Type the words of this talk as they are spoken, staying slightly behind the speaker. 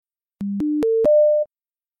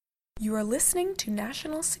You are listening to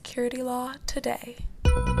National Security Law Today.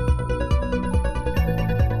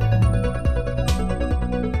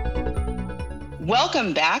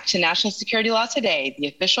 Welcome back to National Security Law Today, the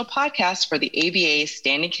official podcast for the ABA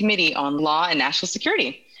Standing Committee on Law and National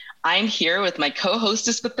Security. I'm here with my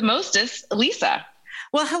co-hostess with the mostest, Lisa.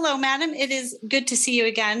 Well, hello, madam. It is good to see you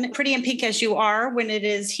again. Pretty and pink as you are when it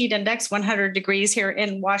is heat index 100 degrees here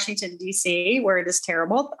in Washington, D.C., where it is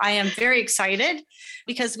terrible. I am very excited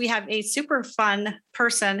because we have a super fun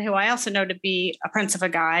person who I also know to be a prince of a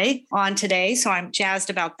guy on today. So I'm jazzed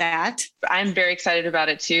about that. I'm very excited about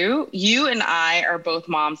it too. You and I are both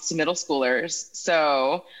moms to middle schoolers.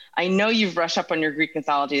 So I know you've brushed up on your Greek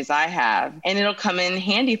mythology as I have, and it'll come in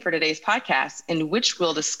handy for today's podcast, in which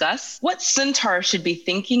we'll discuss what Centaur should be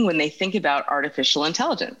thinking when they think about artificial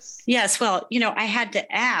intelligence. Yes. Well, I had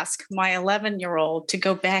to ask my 11-year-old to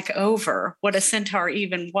go back over what a Centaur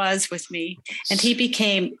even was with me. And he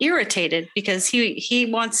became irritated because he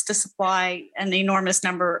wants to supply an enormous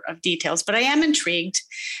number of details. But I am intrigued.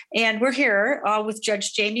 And we're here with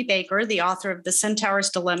Judge Jamie Baker, the author of The Centaur's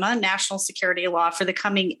Dilemma, National Security Law for the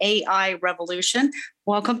Coming AI Revolution.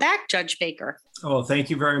 Welcome back, Judge Baker. Oh, thank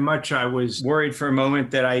you very much. I was worried for a moment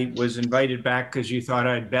that I was invited back because you thought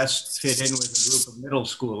I'd best fit in with a group of middle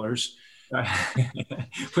schoolers,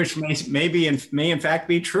 which may in fact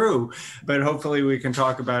be true, but hopefully we can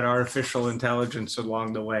talk about artificial intelligence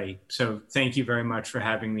along the way. So thank you very much for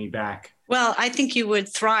having me back. Well, I think you would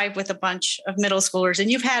thrive with a bunch of middle schoolers, and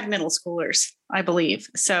you've had middle schoolers, I believe.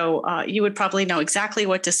 So you would probably know exactly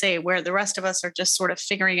what to say, where the rest of us are just sort of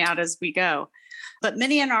figuring out as we go. But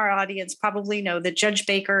many in our audience probably know that Judge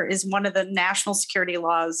Baker is one of the national security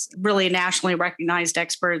law's really nationally recognized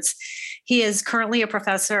experts. He is currently a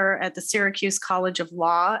professor at the Syracuse College of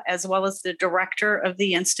Law, as well as the director of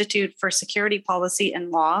the Institute for Security Policy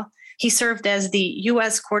and Law. He served as the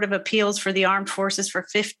U.S. Court of Appeals for the Armed Forces for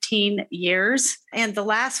 15 years, and the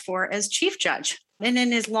last 4 as chief judge. And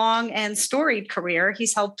in his long and storied career,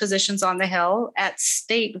 he's held positions on the Hill at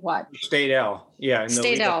State what? State L. Yeah, in the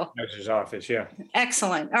State L. Advisor's office, yeah.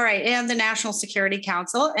 Excellent. All right. And the National Security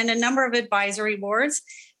Council and a number of advisory boards.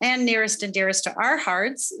 And nearest and dearest to our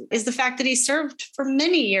hearts is the fact that he served for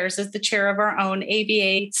many years as the chair of our own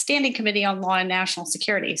ABA Standing Committee on Law and National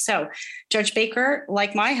Security. So Judge Baker,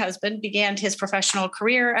 like my husband, began his professional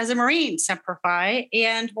career as a Marine, Semper Fi,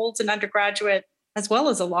 and holds an undergraduate as well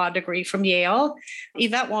as a law degree from Yale.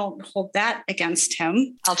 Yvette won't hold that against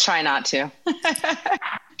him. I'll try not to.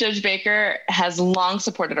 Judge Baker has long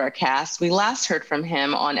supported our cast. We last heard from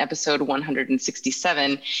him on episode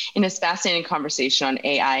 167 in his fascinating conversation on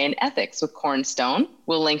AI and ethics with Cornerstone.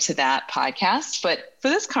 We'll link to that podcast. But for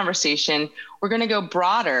this conversation, we're going to go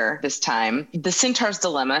broader this time. The Centaur's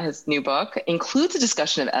Dilemma, his new book, includes a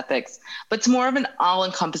discussion of ethics, but it's more of an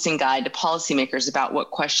all-encompassing guide to policymakers about what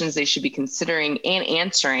questions they should be considering and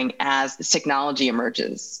answering as this technology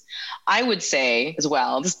emerges. I would say as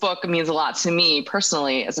well, this book means a lot to me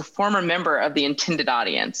personally as a former member of the intended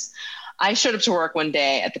audience. I showed up to work one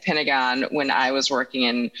day at the Pentagon when I was working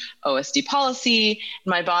in OSD policy.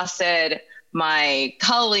 My boss said, my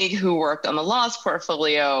colleague who worked on the laws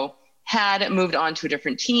portfolio had moved on to a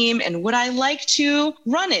different team, and would I like to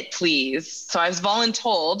run it, please? So I was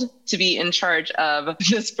voluntold to be in charge of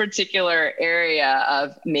this particular area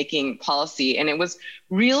of making policy. And it was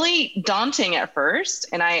really daunting at first.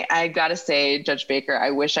 And I got to say, Judge Baker,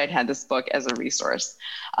 I wish I'd had this book as a resource.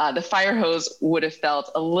 The fire hose would have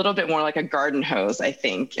felt a little bit more like a garden hose, I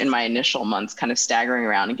think, in my initial months, kind of staggering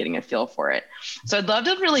around and getting a feel for it. So I'd love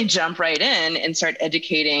to really jump right in and start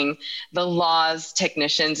educating the laws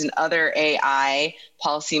technicians and other AI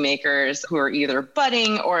policymakers who are either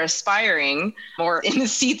budding or aspiring or in the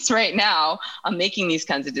seats right now on making these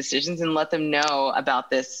kinds of decisions, and let them know about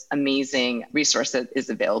this amazing resource that is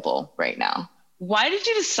available right now. Why did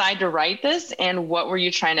you decide to write this, and what were you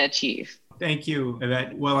trying to achieve? Thank you,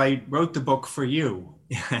 Yvette. Well, I wrote the book for you.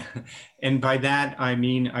 And by that, I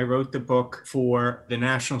mean, I wrote the book for the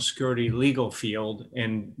national security legal field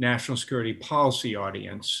and national security policy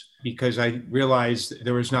audience, because I realized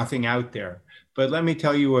there was nothing out there. But let me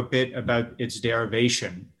tell you a bit about its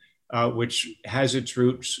derivation, which has its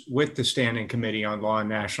roots with the Standing Committee on Law and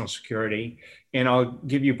National Security. And I'll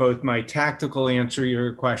give you both my tactical answer to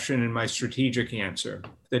your question and my strategic answer.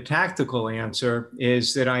 The tactical answer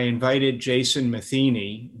is that I invited Jason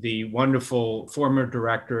Matheny, the wonderful former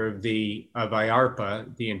director of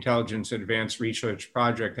IARPA, the Intelligence Advanced Research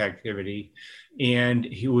Project Activity, and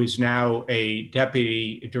he was now a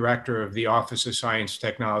deputy director of the Office of Science,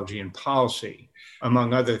 Technology, and Policy.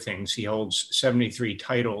 among other things. He holds 73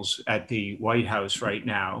 titles at the White House right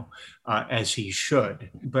now, as he should.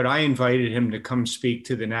 But I invited him to come speak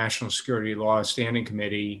to the National Security Law Standing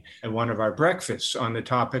Committee at one of our breakfasts on the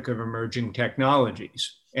topic of emerging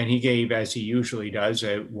technologies. And he gave, as he usually does,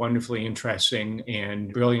 a wonderfully interesting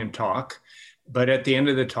and brilliant talk. But at the end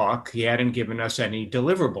of the talk, he hadn't given us any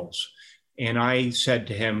deliverables. And I said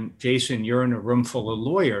to him, Jason, you're in a room full of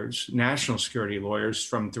lawyers, national security lawyers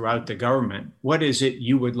from throughout the government. What is it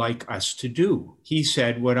you would like us to do? He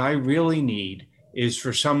said, what I really need is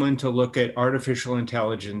for someone to look at artificial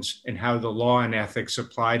intelligence and how the law and ethics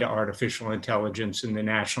apply to artificial intelligence in the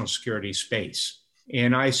national security space.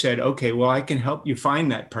 And I said, okay, well, I can help you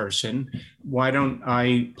find that person. Why don't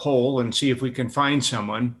I poll and see if we can find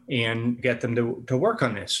someone and get them to work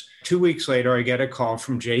on this? 2 weeks later, I get a call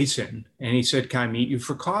from Jason, and he said, can I meet you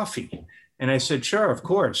for coffee? And I said, sure, of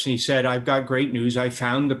course. And he said, I've got great news. I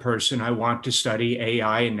found the person I want to study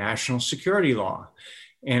AI and national security law.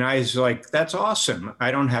 And I was like, that's awesome.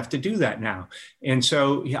 I don't have to do that now. And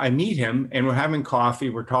so I meet him, and we're having coffee,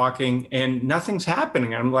 we're talking, and nothing's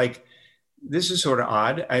happening. I'm like, this is sort of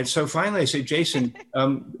odd. So finally I said, Jason,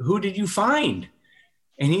 who did you find?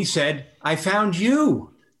 And he said, I found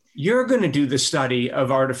you. You're going to do the study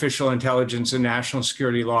of artificial intelligence and national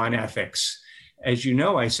security law and ethics. As you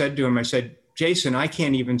know, I said to him, I said, Jason, I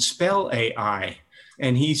can't even spell AI.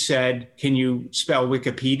 And he said, can you spell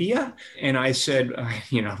Wikipedia? And I said,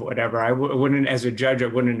 whatever. I wouldn't, as a judge, I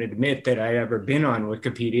wouldn't admit that I'd ever been on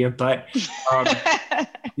Wikipedia, but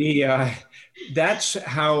that's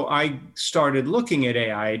how I started looking at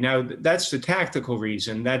AI. Now, that's the tactical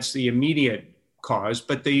reason. That's the immediate cause.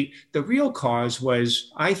 But the real cause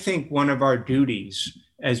was, I think, one of our duties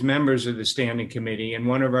as members of the Standing Committee, and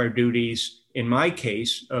one of our duties, in my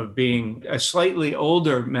case, of being a slightly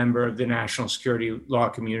older member of the national security law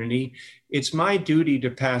community, it's my duty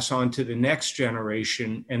to pass on to the next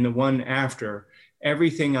generation and the one after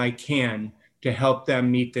everything I can to help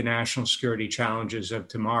them meet the national security challenges of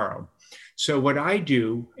tomorrow. So what I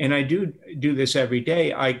do, and I do this every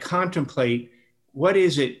day, I contemplate what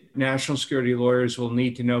is it national security lawyers will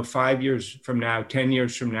need to know 5 years from now, 10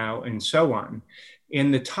 years from now, and so on.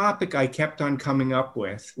 And the topic I kept on coming up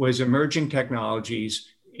with was emerging technologies,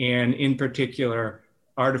 and in particular,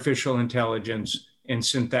 artificial intelligence and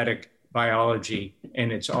synthetic biology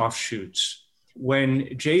and its offshoots.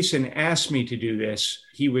 When Jason asked me to do this,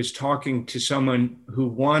 he was talking to someone who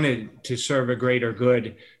wanted to serve a greater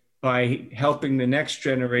good by helping the next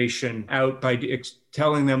generation out, by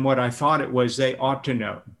telling them what I thought it was they ought to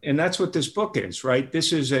know. And that's what this book is, right?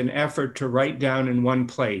 This is an effort to write down in one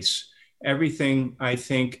place everything I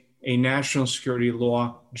think a national security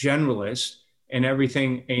law generalist and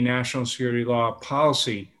everything a national security law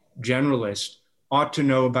policy generalist ought to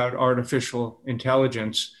know about artificial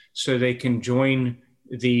intelligence, so they can join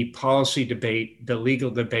the policy debate, the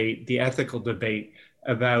legal debate, the ethical debate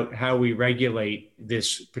about how we regulate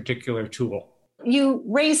this particular tool. You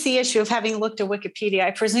raised the issue of having looked at Wikipedia. I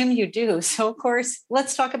presume you do. So, of course,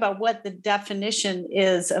 let's talk about what the definition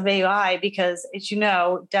is of AI, because, as you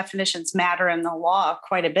know, definitions matter in the law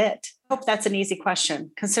quite a bit. I hope that's an easy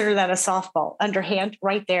question. Consider that a softball. Underhand,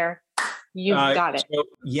 right there. You've got it. So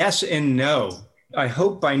yes and no. I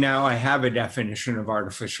hope by now I have a definition of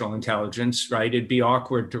artificial intelligence, right? It'd be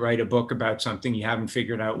awkward to write a book about something you haven't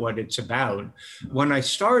figured out what it's about. When I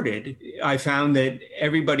started, I found that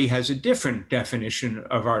everybody has a different definition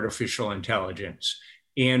of artificial intelligence.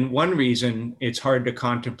 And one reason it's hard to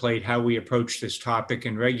contemplate how we approach this topic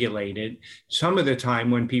and regulate it, some of the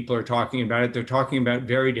time when people are talking about it, they're talking about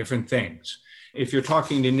very different things. If you're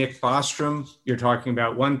talking to Nick Bostrom, you're talking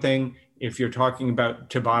about one thing. If you're talking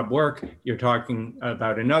about to Bob Work, you're talking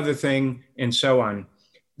about another thing, and so on.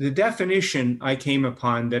 The definition I came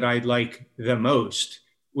upon that I like the most,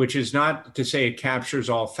 which is not to say it captures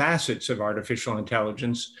all facets of artificial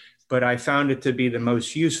intelligence, but I found it to be the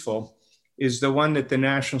most useful, is the one that the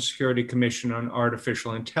National Security Commission on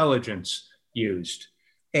Artificial Intelligence used.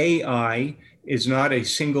 AI is not a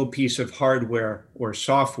single piece of hardware or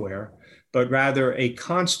software, but rather a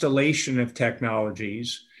constellation of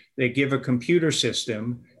technologies that give a computer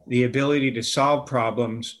system the ability to solve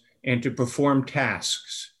problems and to perform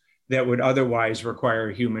tasks that would otherwise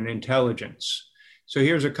require human intelligence. So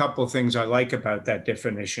here's a couple of things I like about that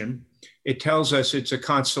definition. It tells us it's a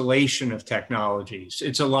constellation of technologies.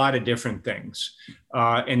 It's a lot of different things,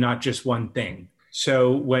 and not just one thing.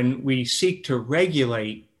 So when we seek to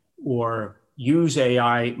regulate or use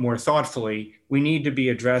AI more thoughtfully, we need to be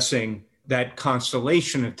addressing that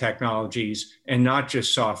constellation of technologies, and not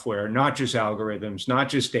just software, not just algorithms, not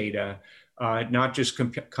just data, not just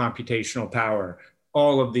computational power,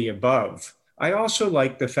 all of the above. I also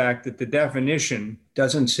like the fact that the definition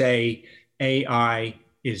doesn't say AI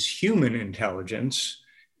is human intelligence.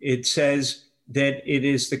 It says that it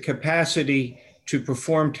is the capacity to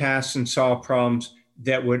perform tasks and solve problems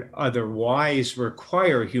that would otherwise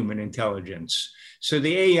require human intelligence. So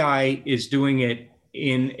the AI is doing it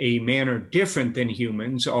in a manner different than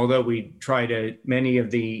humans, although many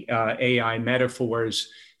of the AI metaphors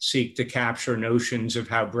seek to capture notions of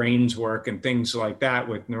how brains work and things like that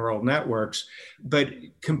with neural networks. But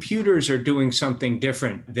computers are doing something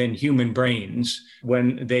different than human brains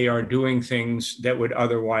when they are doing things that would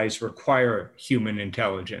otherwise require human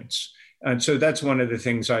intelligence. And so that's one of the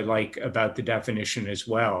things I like about the definition as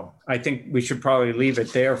well. I think we should probably leave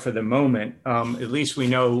it there for the moment. At least we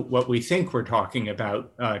know what we think we're talking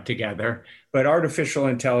about together. But artificial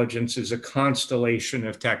intelligence is a constellation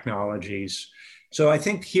of technologies. So I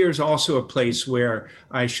think here's also a place where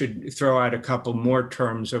I should throw out a couple more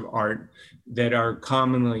terms of art that are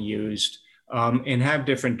commonly used and have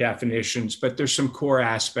different definitions, but there's some core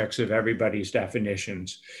aspects of everybody's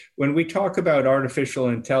definitions. When we talk about artificial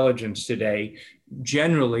intelligence today,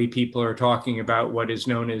 generally people are talking about what is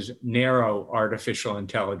known as narrow artificial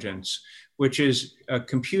intelligence, which is a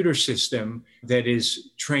computer system that is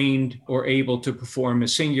trained or able to perform a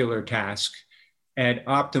singular task at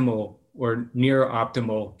optimal or near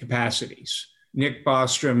optimal capacities. Nick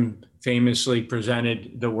Bostrom famously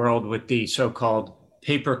presented the world with the so-called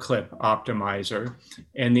paperclip optimizer.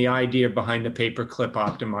 And the idea behind the paperclip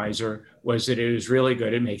optimizer was that it was really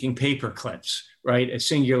good at making paper clips, right? A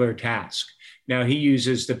singular task. Now he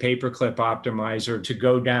uses the paperclip optimizer to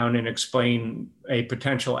go down and explain a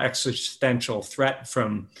potential existential threat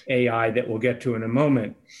from AI that we'll get to in a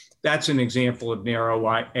moment. That's an example of narrow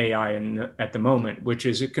AI at the moment, which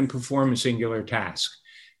is it can perform a singular task.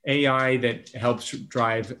 AI that helps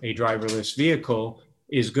drive a driverless vehicle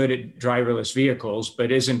is good at driverless vehicles,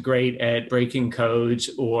 but isn't great at breaking codes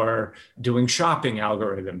or doing shopping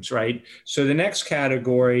algorithms, right? So the next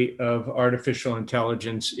category of artificial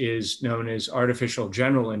intelligence is known as artificial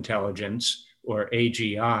general intelligence, or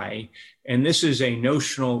AGI. And this is a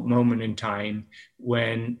notional moment in time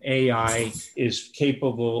when AI is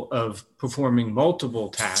capable of performing multiple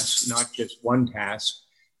tasks, not just one task,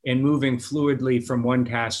 and moving fluidly from one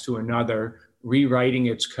task to another, rewriting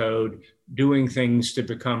its code, doing things to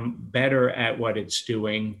become better at what it's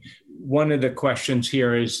doing. One of the questions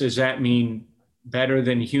here is, does that mean better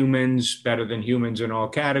than humans in all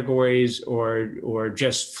categories, or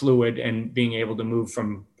just fluid and being able to move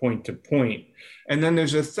from point to point? And then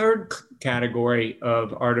there's a third category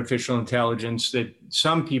of artificial intelligence that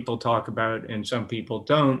some people talk about and some people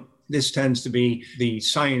don't. This tends to be the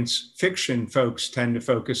science fiction folks tend to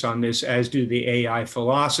focus on this, as do the AI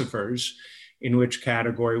philosophers, in which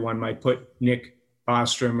category one might put Nick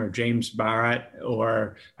Bostrom or James Barrett,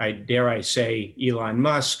 or dare I say Elon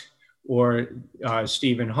Musk, or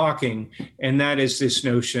Stephen Hawking. And that is this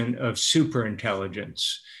notion of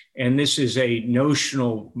superintelligence. And this is a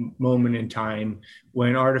notional moment in time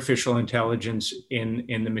when artificial intelligence in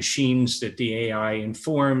the machines that the AI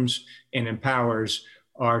informs and empowers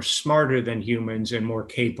are smarter than humans and more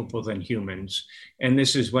capable than humans. And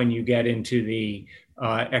this is when you get into the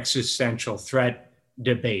existential threat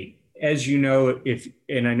debate. As you know,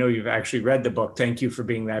 and I know you've actually read the book, thank you for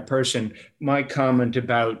being that person. My comment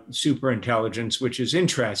about superintelligence, which is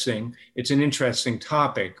interesting, it's an interesting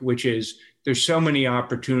topic, which is there's so many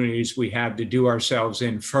opportunities we have to do ourselves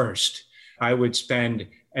in first. I would spend,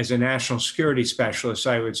 as a national security specialist,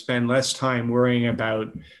 I would spend less time worrying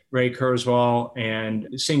about Ray Kurzweil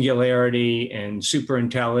and singularity and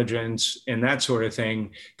superintelligence and that sort of thing,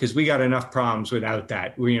 because we got enough problems without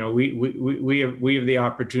that. We have the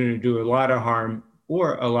opportunity to do a lot of harm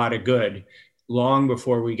or a lot of good long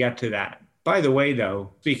before we get to that. By the way,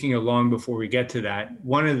 though, speaking of long before we get to that,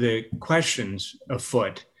 one of the questions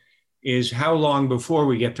afoot is how long before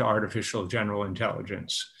we get to artificial general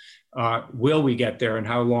intelligence? Will we get there, and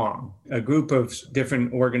how long? A group of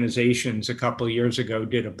different organizations a couple of years ago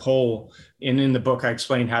did a poll, and in the book I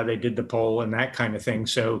explained how they did the poll and that kind of thing.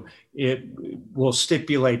 So it will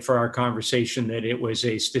stipulate for our conversation that it was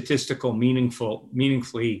a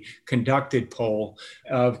meaningfully conducted poll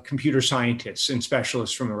of computer scientists and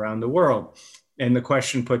specialists from around the world. And the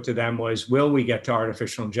question put to them was, will we get to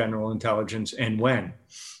artificial general intelligence, and when?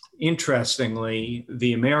 Interestingly,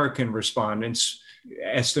 the American respondents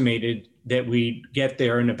estimated that we get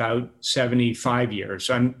there in about 75 years.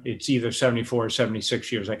 So it's either 74 or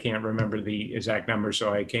 76 years. I can't remember the exact number,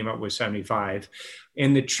 so I came up with 75.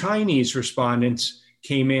 And the Chinese respondents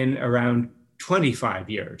came in around 25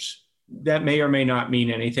 years. That may or may not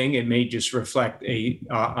mean anything. It may just reflect a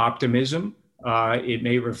optimism. It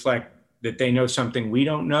may reflect that they know something we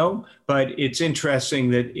don't know. But it's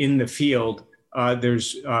interesting that in the field,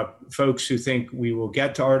 there's folks who think we will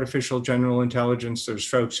get to artificial general intelligence. There's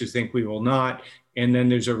folks who think we will not. And then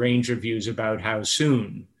there's a range of views about how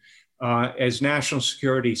soon. As national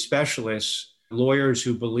security specialists, lawyers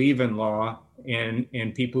who believe in law and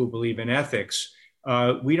people who believe in ethics,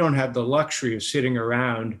 we don't have the luxury of sitting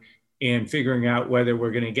around and figuring out whether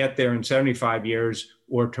we're going to get there in 75 years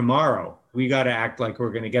or tomorrow. We got to act like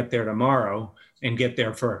we're going to get there tomorrow and get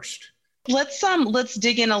there first. Let's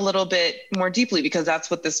dig in a little bit more deeply, because that's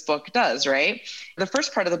what this book does, right? The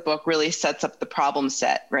first part of the book really sets up the problem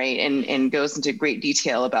set, right? And goes into great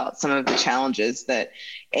detail about some of the challenges that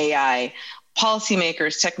AI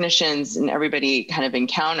policymakers, technicians, and everybody kind of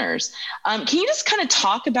encounters. Can you just kind of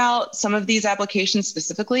talk about some of these applications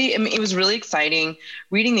specifically? I mean, it was really exciting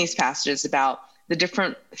reading these passages about the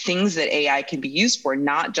different things that AI can be used for,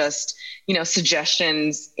 not just,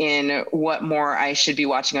 suggestions in what more I should be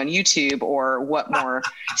watching on YouTube or what more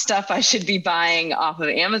stuff I should be buying off of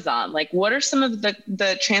Amazon. Like, what are some of there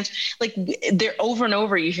over and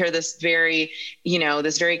over, you hear this very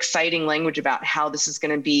exciting language about how this is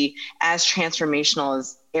going to be as transformational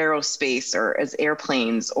as aerospace or as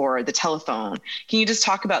airplanes or the telephone. Can you just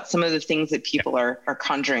talk about some of the things that people are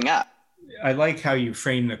conjuring up? I like how you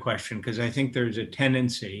frame the question, because I think there's a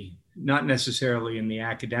tendency, not necessarily in the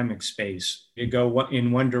academic space, to go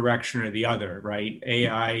in one direction or the other, right?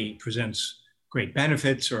 AI presents great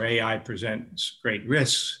benefits or AI presents great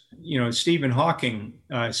risks. Stephen Hawking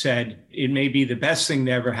said it may be the best thing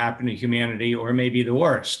to ever happen to humanity or maybe the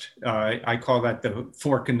worst. I call that the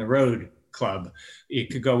fork in the road club.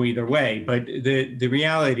 It could go either way. But the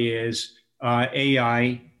reality is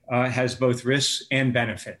AI has both risks and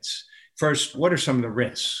benefits. First, what are some of the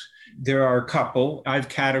risks? There are a couple. I've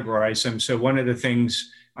categorized them. So one of the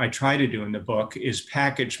things I try to do in the book is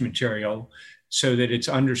package material so that it's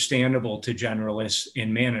understandable to generalists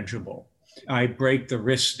and manageable. I break the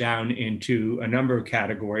risks down into a number of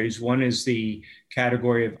categories. One is the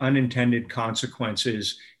category of unintended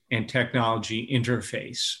consequences and technology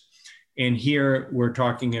interface. And here we're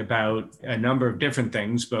talking about a number of different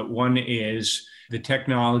things, but one is the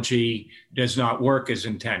technology does not work as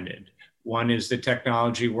intended. One is the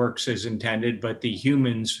technology works as intended, but the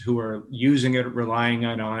humans who are using it, relying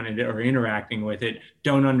on it, or interacting with it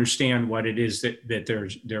don't understand what it is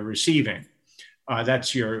that they're receiving.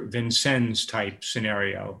 That's your Vincennes type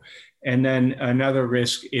scenario. And then another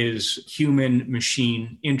risk is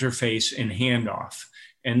human-machine interface and handoff.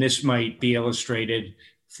 And this might be illustrated,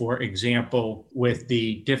 for example, with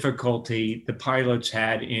the difficulty the pilots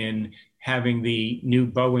had in having the new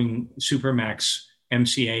Boeing Supermax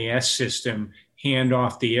MCAS system hand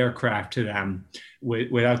off the aircraft to them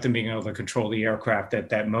without them being able to control the aircraft at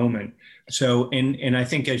that moment. So, and I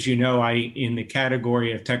think, as you know, in the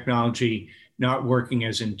category of technology not working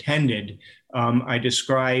as intended, I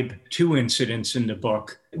describe two incidents in the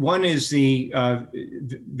book. One is the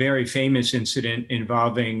very famous incident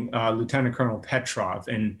involving Lieutenant Colonel Petrov.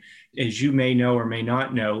 And as you may know or may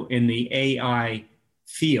not know, in the AI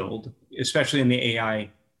field, especially in the AI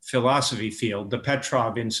philosophy field, the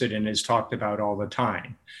Petrov incident is talked about all the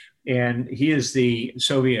time. And he is the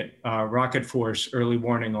Soviet rocket force early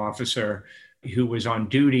warning officer who was on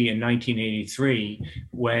duty in 1983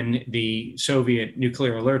 when the Soviet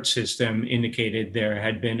nuclear alert system indicated there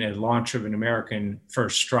had been a launch of an American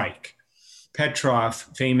first strike. Petrov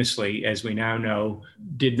famously, as we now know,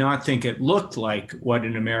 did not think it looked like what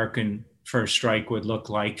an American first strike would look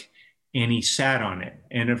like, and he sat on it.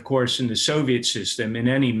 And of course, in the Soviet system, in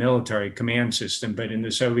any military command system, but in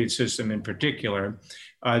the Soviet system in particular,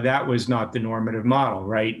 that was not the normative model,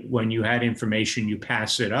 right? When you had information, you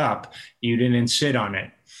pass it up. You didn't sit on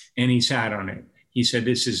it. And he sat on it. He said,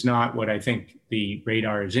 this is not what I think the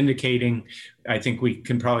radar is indicating. I think we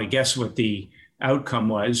can probably guess what the outcome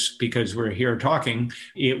was because we're here talking.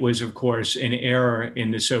 It was, of course, an error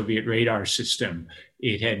in the Soviet radar system.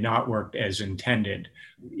 It had not worked as intended.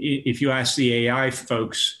 If you ask the AI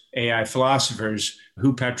folks, AI philosophers,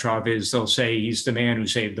 who Petrov is, they'll say he's the man who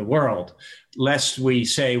saved the world. Lest we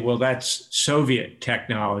say, well, that's Soviet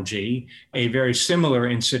technology. A very similar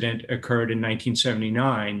incident occurred in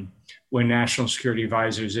 1979 when National Security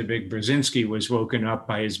Advisor Zbigniew Brzezinski was woken up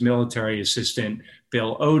by his military assistant,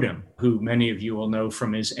 Bill Odom, who many of you will know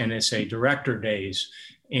from his NSA director days.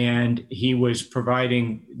 And he was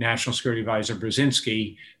providing National Security Advisor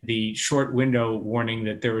Brzezinski the short window warning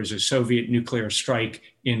that there was a Soviet nuclear strike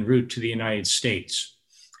en route to the United States.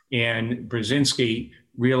 And Brzezinski,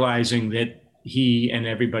 realizing that he and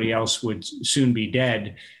everybody else would soon be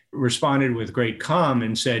dead, responded with great calm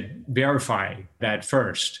and said, verify that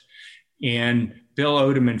first. And Bill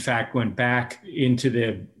Odom, in fact, went back into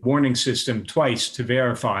the warning system twice to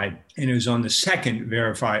verify. And it was on the second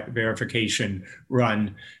verification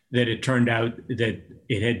run that it turned out that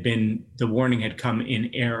the warning had come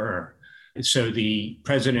in error. So the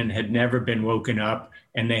president had never been woken up,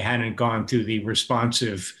 and they hadn't gone through the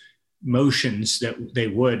responsive motions that they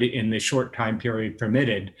would in the short time period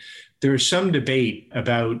permitted. There's some debate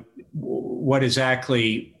about what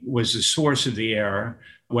exactly was the source of the error,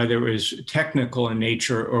 whether it was technical in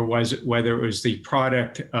nature or whether it was the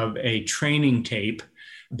product of a training tape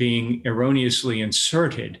being erroneously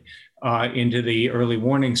inserted into the early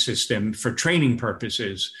warning system for training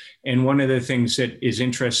purposes. And one of the things that is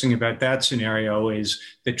interesting about that scenario is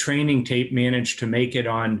the training tape managed to make it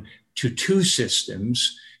on to two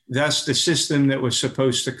systems. Thus, the system that was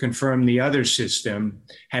supposed to confirm the other system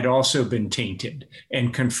had also been tainted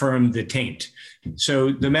and confirmed the taint.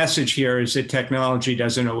 So the message here is that technology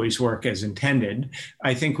doesn't always work as intended.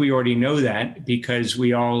 I think we already know that because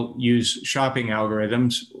we all use shopping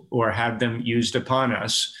algorithms or have them used upon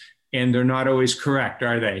us, and they're not always correct,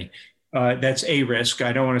 are they? That's a risk.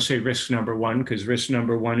 I don't want to say risk number one, because risk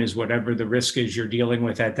number one is whatever the risk is you're dealing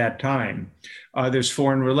with at that time. There's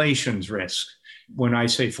foreign relations risk. When I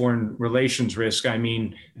say foreign relations risk, I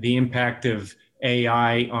mean the impact of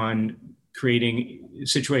AI on creating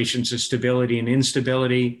situations of stability and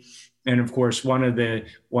instability. And of course, one of the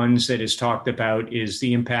ones that is talked about is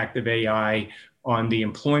the impact of AI on the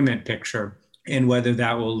employment picture and whether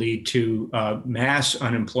that will lead to mass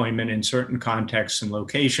unemployment in certain contexts and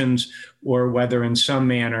locations, or whether in some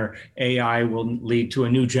manner AI will lead to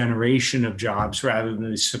a new generation of jobs rather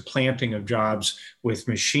than the supplanting of jobs with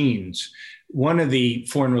machines. One of the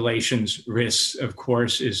foreign relations risks, of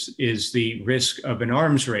course, is the risk of an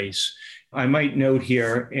arms race. I might note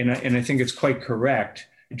here, and I think it's quite correct,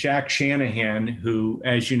 Jack Shanahan, who,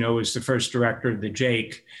 as you know, is the first director of the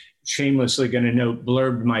JAIC, shamelessly going to note,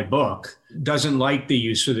 blurbed my book, doesn't like the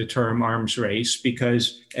use of the term arms race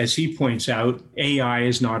because, as he points out, AI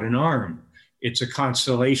is not an arm. It's a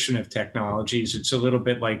constellation of technologies. It's a little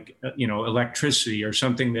bit like, electricity or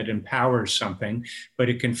something that empowers something, but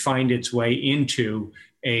it can find its way into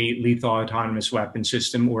a lethal autonomous weapon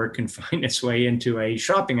system, or it can find its way into a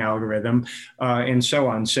shopping algorithm, and so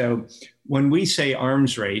on. So when we say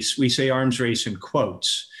arms race, we say arms race in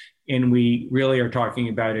quotes, and we really are talking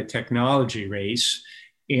about a technology race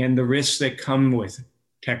and the risks that come with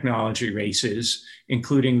technology races,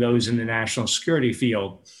 including those in the national security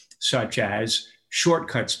field, such as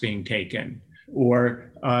shortcuts being taken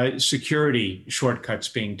or security shortcuts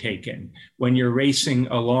being taken. When you're racing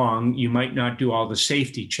along, you might not do all the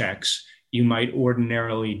safety checks you might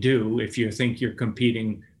ordinarily do if you think you're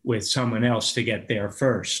competing with someone else to get there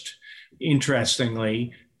first.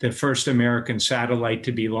 Interestingly, the first American satellite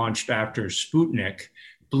to be launched after Sputnik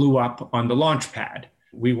blew up on the launch pad.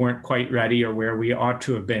 We weren't quite ready or where we ought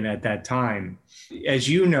to have been at that time. As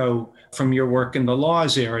you know from your work in the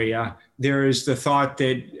laws area, there is the thought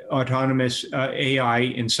that autonomous AI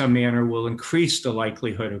in some manner will increase the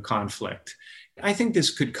likelihood of conflict. I think this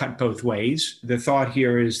could cut both ways. The thought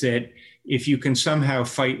here is that if you can somehow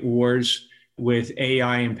fight wars with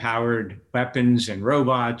AI-empowered weapons and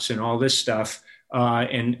robots and all this stuff,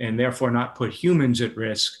 and therefore not put humans at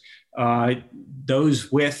risk,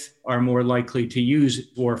 those with are more likely to use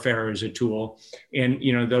warfare as a tool, and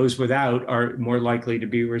those without are more likely to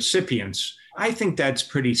be recipients. I think that's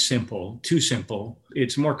pretty simple, too simple.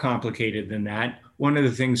 It's more complicated than that. One of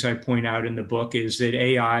the things I point out in the book is that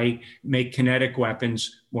AI make kinetic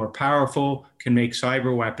weapons more powerful, can make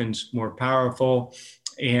cyber weapons more powerful,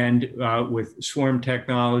 and with swarm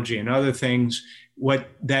technology and other things, what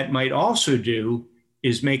that might also do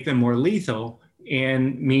is make them more lethal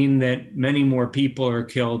and mean that many more people are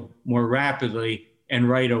killed more rapidly and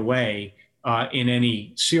right away in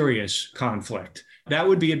any serious conflict. That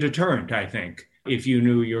would be a deterrent, I think, if you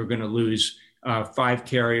knew you were going to lose 5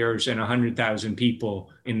 carriers and 100,000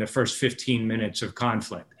 people in the first 15 minutes of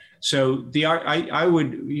conflict. So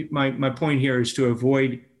my point here is to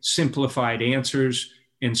avoid simplified answers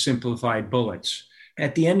and simplified bullets.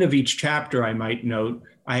 At the end of each chapter, I might note,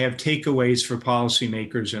 I have takeaways for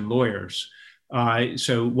policymakers and lawyers.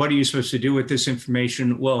 So what are you supposed to do with this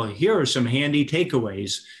information? Well, here are some handy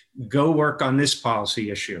takeaways. Go work on this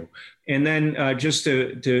policy issue. And then just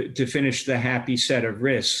to finish the happy set of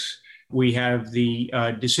risks, we have the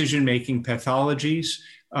decision-making pathologies.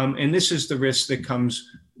 And this is the risk that comes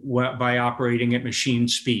by operating at machine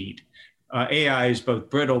speed. AI is both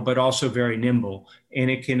brittle, but also very nimble, and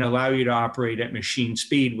it can allow you to operate at machine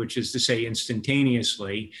speed, which is to say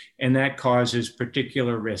instantaneously. And that causes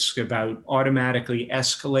particular risk about automatically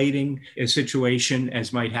escalating a situation,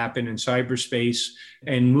 as might happen in cyberspace,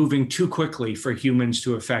 and moving too quickly for humans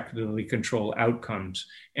to effectively control outcomes.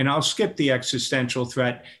 And I'll skip the existential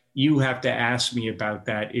threat. You have to ask me about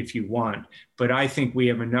that if you want. But I think we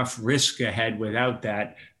have enough risk ahead without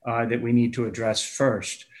that that we need to address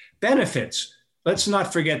first. Benefits. Let's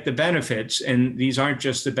not forget the benefits. And these aren't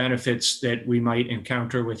just the benefits that we might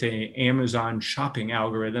encounter with an Amazon shopping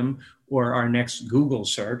algorithm or our next Google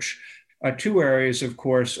search. Two areas, of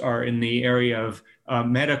course, are in the area of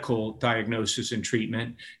medical diagnosis and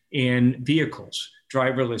treatment and vehicles,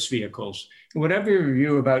 driverless vehicles. Whatever your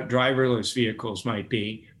view about driverless vehicles might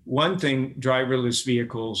be, one thing driverless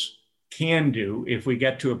vehicles can do, if we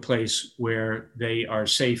get to a place where they are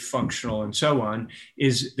safe, functional, and so on,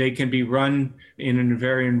 is they can be run in a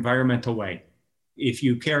very environmental way. If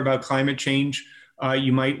you care about climate change,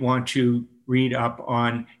 you might want to read up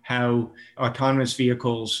on how autonomous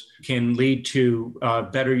vehicles can lead to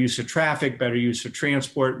better use of traffic, better use of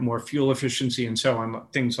transport, more fuel efficiency, and so on,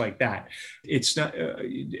 things like that. It's not,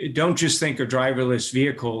 don't just think of driverless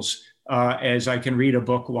vehicles as I can read a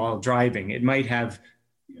book while driving. It might have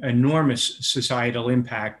enormous societal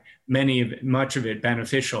impact, much of it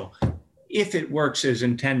beneficial, if it works as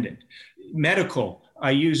intended. Medical,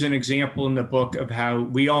 I use an example in the book of how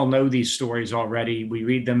we all know these stories already. We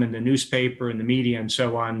read them in the newspaper, in the media, and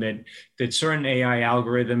so on, that certain AI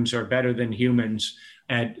algorithms are better than humans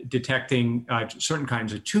at detecting certain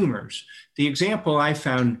kinds of tumors. The example I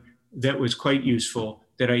found that was quite useful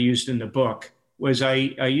that I used in the book was I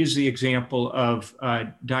used the example of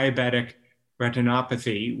diabetic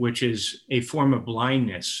retinopathy, which is a form of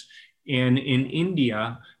blindness. And in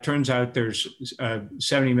India, turns out there's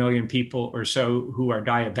 70 million people or so who are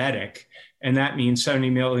diabetic. And that means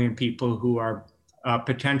 70 million people who are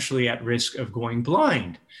potentially at risk of going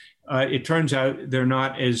blind. It turns out there are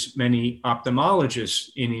not as many ophthalmologists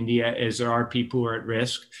in India as there are people who are at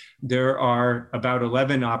risk. There are about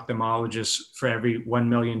 11 ophthalmologists for every 1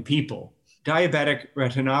 million people. Diabetic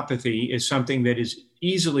retinopathy is something that is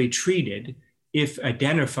easily treated if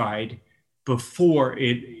identified before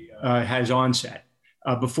it has onset,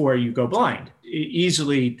 before you go blind.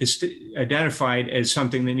 Easily identified as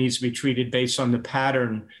something that needs to be treated based on the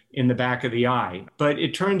pattern in the back of the eye. But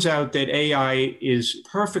it turns out that AI is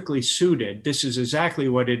perfectly suited. This is exactly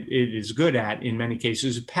what it is good at in many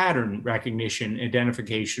cases, pattern recognition,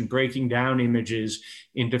 identification, breaking down images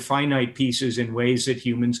into finite pieces in ways that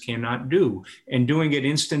humans cannot do, and doing it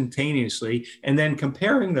instantaneously, and then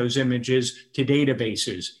comparing those images to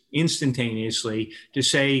databases instantaneously to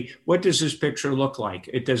say, what does this picture look like?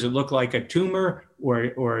 Does it look like a tumor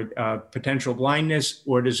or potential blindness,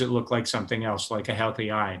 or does it look like something else, like a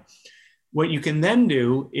healthy eye? What you can then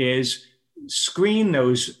do is screen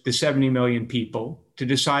the 70 million people to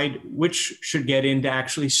decide which should get in to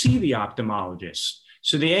actually see the ophthalmologist.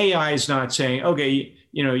 So the AI is not saying, okay,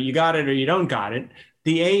 you got it or you don't got it.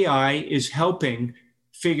 The AI is helping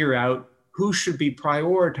figure out who should be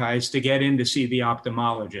prioritized to get in to see the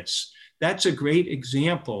ophthalmologist. That's a great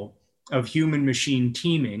example of human-machine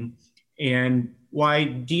teaming, and why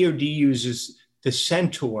DoD uses the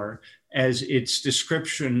Centaur as its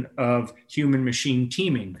description of human-machine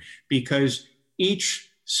teaming, because each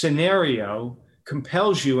scenario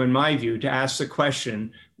compels you, in my view, to ask the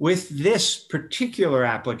question, with this particular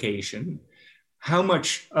application, how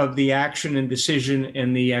much of the action and decision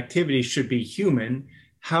and the activity should be human?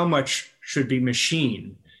 How much should be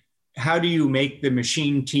machine? How do you make the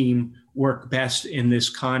machine team work best in this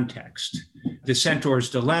context? The Centaur's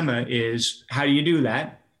dilemma is, how do you do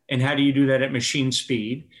that? And how do you do that at machine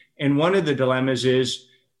speed? And one of the dilemmas is,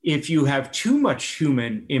 if you have too much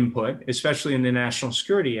human input, especially in the national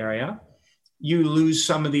security area, you lose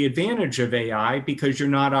some of the advantage of AI because you're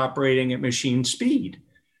not operating at machine speed.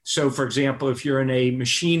 So for example, if you're in a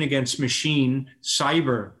machine against machine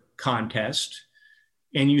cyber contest,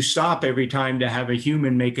 and you stop every time to have a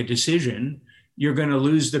human make a decision, you're going to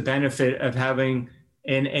lose the benefit of having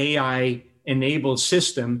an AI-enabled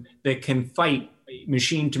system that can fight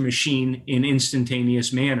machine to machine in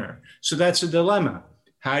instantaneous manner. So that's a dilemma.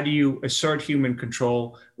 How do you assert human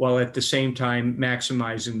control while at the same time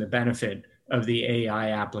maximizing the benefit of the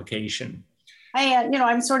AI application?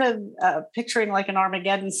 I'm sort of picturing like an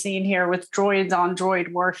Armageddon scene here with droids on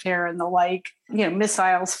droid warfare and the like,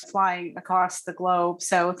 missiles flying across the globe.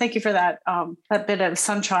 So thank you for that bit of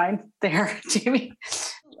sunshine there, Jamie.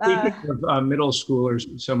 Speaking of middle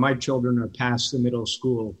schoolers, so my children are past the middle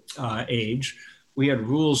school age. we had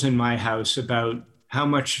rules in my house about how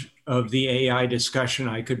much of the AI discussion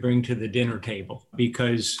I could bring to the dinner table,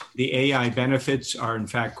 because the AI benefits are in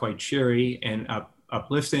fact quite cheery and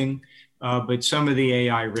uplifting, but some of the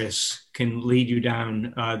AI risks can lead you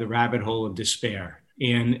down the rabbit hole of despair.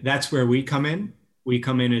 And that's where we come in. We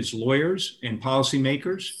come in as lawyers and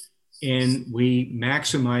policymakers, and we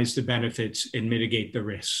maximize the benefits and mitigate the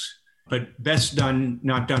risks. But best done,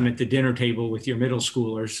 not done at the dinner table with your middle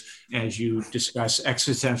schoolers as you discuss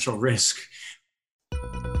existential risk.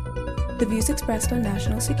 The views expressed on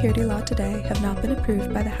national security law today have not been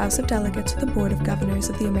approved by the House of Delegates or the Board of Governors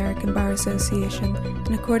of the American Bar Association,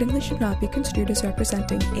 and accordingly should not be construed as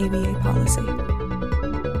representing ABA policy.